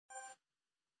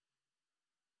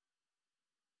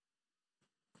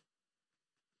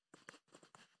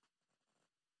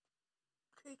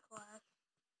history class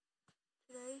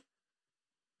today.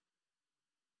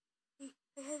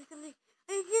 I have something.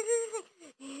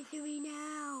 Answer me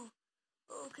now.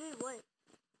 Okay, what?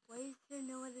 Why is there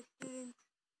no other students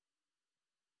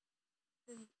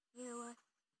than, us?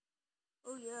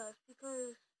 Oh yeah, it's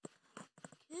because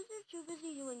kids are too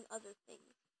busy doing other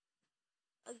things.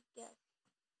 I guess.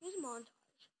 Here's a montage.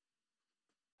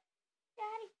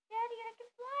 Daddy, I can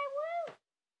fly, woo!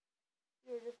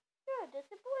 You're a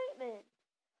disappointment.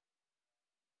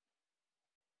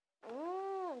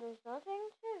 There's nothing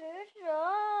to do.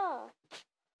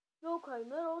 Okay,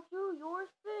 Metal, do your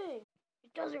thing.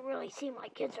 It doesn't really seem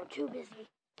like kids are too busy.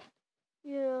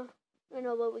 Yeah, I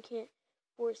know, but we can't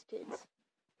force kids.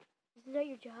 Isn't that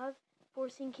your job?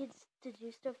 Forcing kids to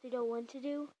do stuff they don't want to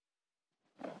do?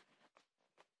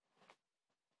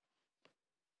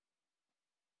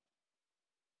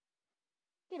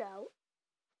 Get out.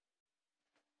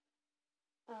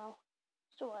 Oh,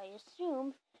 so I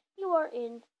assume you are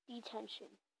in detention.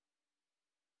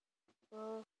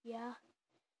 Yeah.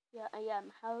 Yeah, I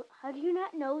am. How do you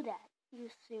not know that? You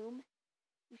assume?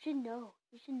 You should know.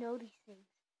 You should know these things.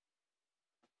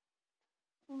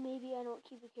 Well, maybe I don't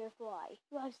keep a careful eye.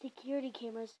 You have security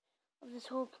cameras of this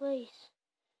whole place.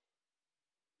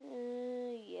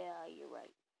 Yeah, you're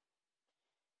right.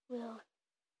 Well,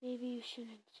 maybe you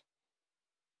shouldn't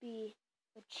be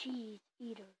a cheese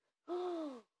eater.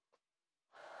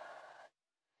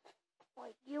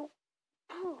 Like you.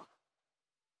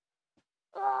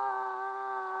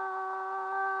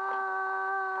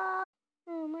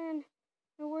 Oh man,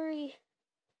 I worry.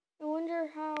 I wonder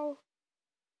how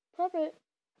Puppet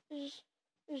is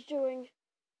doing.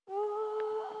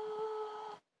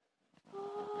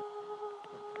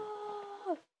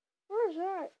 Where is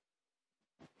that?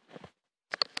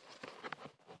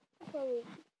 I probably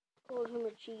called him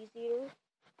a cheese eater.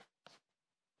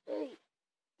 Hey,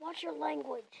 watch your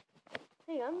language.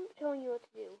 Hey, I'm telling you what to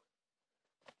do.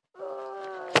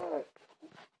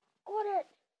 Quit it.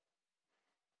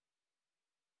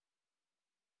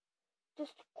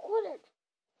 Just quit it.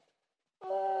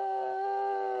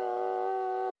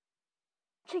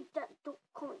 Take that, don't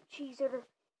call me cheese eater.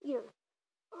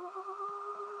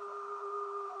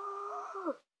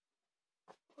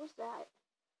 What's that?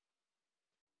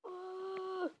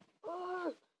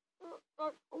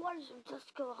 What is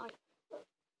Jessica like?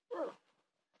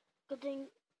 Good thing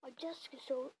my desk is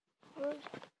so good.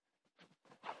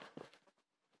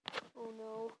 Oh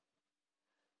no.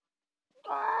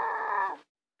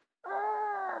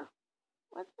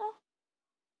 What the?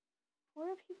 What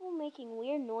are people making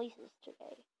weird noises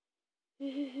today?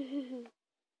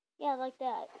 Yeah, like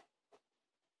that.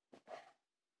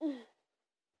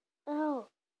 Oh.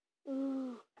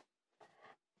 Ooh.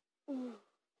 Ooh.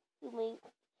 Wait.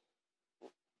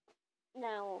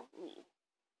 Now leave.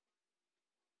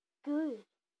 Good.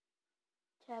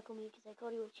 Tackle me because I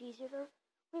called you a cheese eater.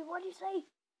 Wait, what did you say?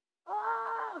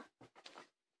 Ah!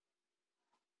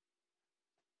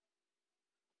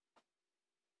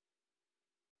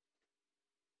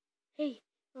 Hey,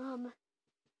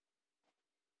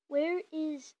 where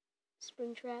is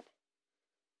Springtrap?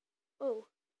 Oh,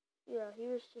 yeah, he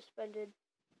was suspended.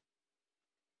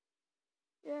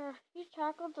 Yeah, he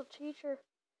tackled the teacher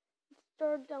and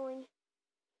started yelling,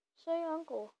 "Say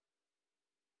uncle."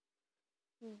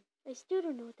 I still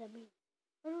don't know what that means.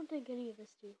 I don't think any of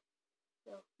us do.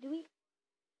 So, do we?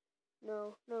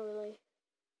 No, not really.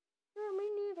 No, me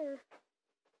neither.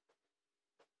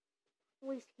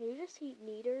 Wait, can you just eat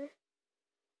neither?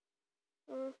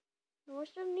 No, I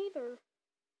said neither.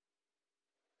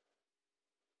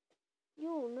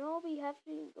 You will now have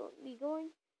to be going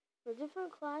to a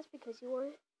different class because you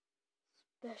are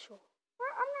special.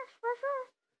 What? I'm not special.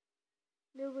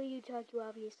 The way you talk, you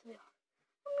obviously are.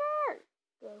 I'm not.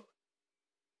 Go.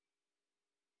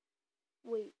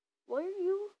 Wait, why are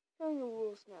you telling the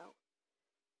rules now?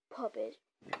 Puppet.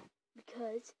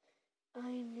 Because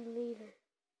I'm the leader.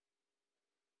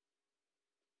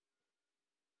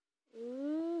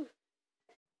 Who's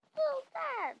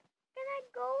that? Can I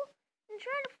go and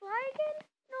try to fly again?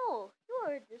 No, you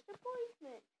are a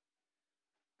disappointment.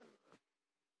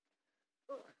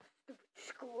 Stupid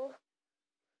school.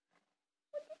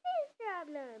 What is his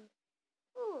problem?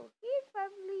 Oh, he's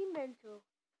probably mental.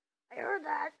 I heard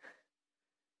that.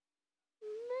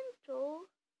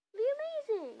 Mentally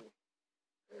amazing.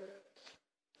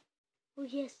 Oh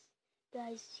yes,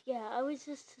 guys. Yeah, I was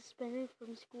just suspended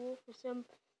from school for some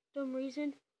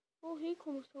reason. Oh hey,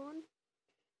 Komo-san.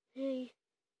 Hey.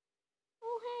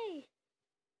 Oh hey.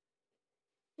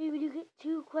 Hey, would you get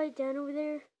too quiet down over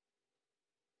there?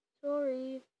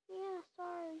 Sorry. Yeah,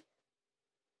 sorry.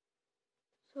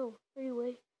 So,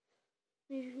 anyway,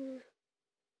 I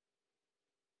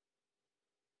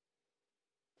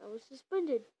was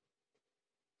suspended.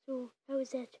 So, how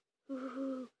was that?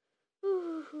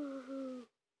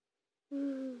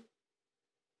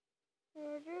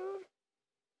 Yeah, dude,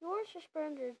 you're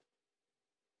suspended.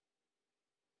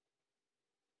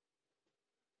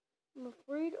 I'm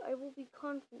afraid I will be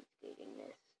confiscating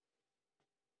this.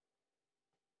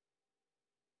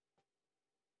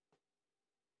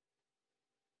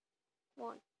 Come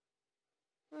on.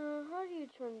 How do you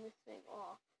turn this thing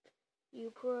off? You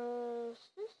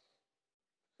press this.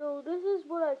 So this is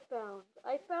what I found.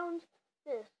 I found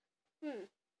this.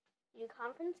 You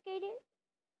confiscate it?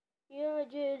 Yeah, I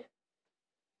did.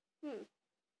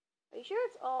 Are you sure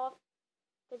it's off?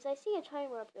 Because I see a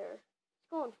timer up there. It's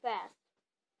going fast.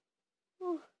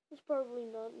 Oh, it's probably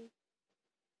nothing.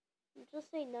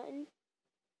 Just say nothing.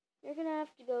 You're gonna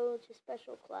have to go to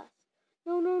special class.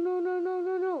 No.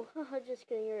 Just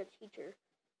kidding, you're a teacher.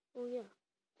 Oh, yeah.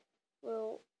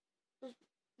 Well, there's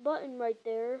a button right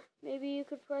there. Maybe you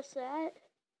could press that?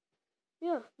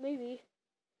 Yeah, maybe.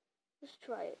 Let's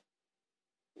try it.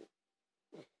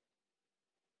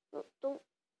 No,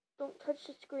 don't touch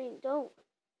the screen. Don't.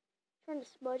 I'm trying to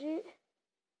smudge it.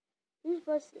 Whose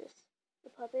bus is this? The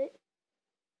puppet?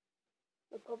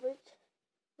 The puppet?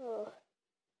 Oh,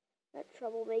 that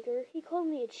troublemaker. He called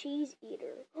me a cheese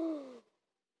eater.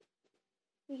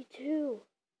 Me too.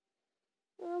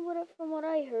 From what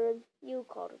I heard, you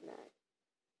called him that.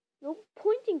 No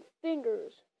pointing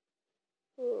fingers.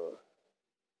 Ugh.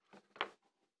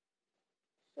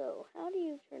 So, how do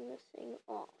you turn this thing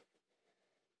off?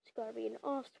 There's gotta be an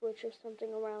off switch or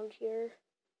something around here.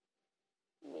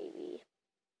 Maybe.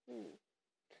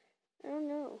 I don't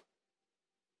know.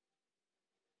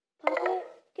 Puppet,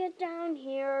 get down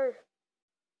here.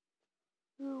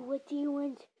 Ooh, what do you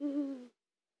want?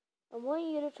 I want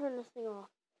you to turn this thing off.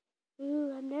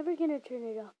 Ooh, I'm never gonna turn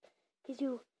it off. Because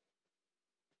you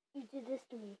did this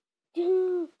to me.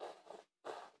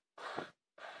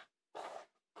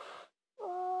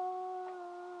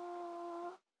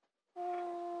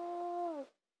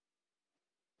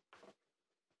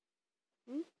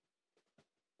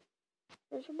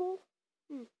 Principal?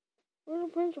 Where'd the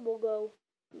principal go?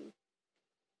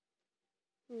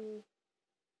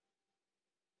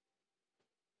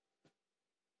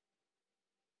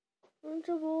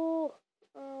 Principal.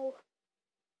 Oh.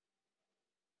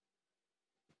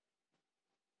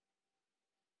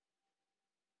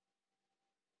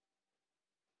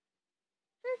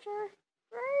 Teacher.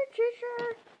 Right,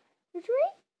 teacher. Teacher.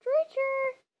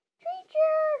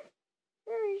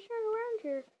 There, he's not around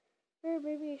here.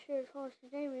 Maybe you should have told us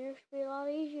his name. It should be a lot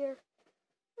easier.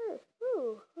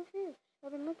 What's this?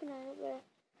 I've been looking at it, but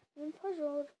I've been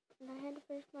puzzled, and I had to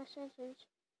finish my sentence.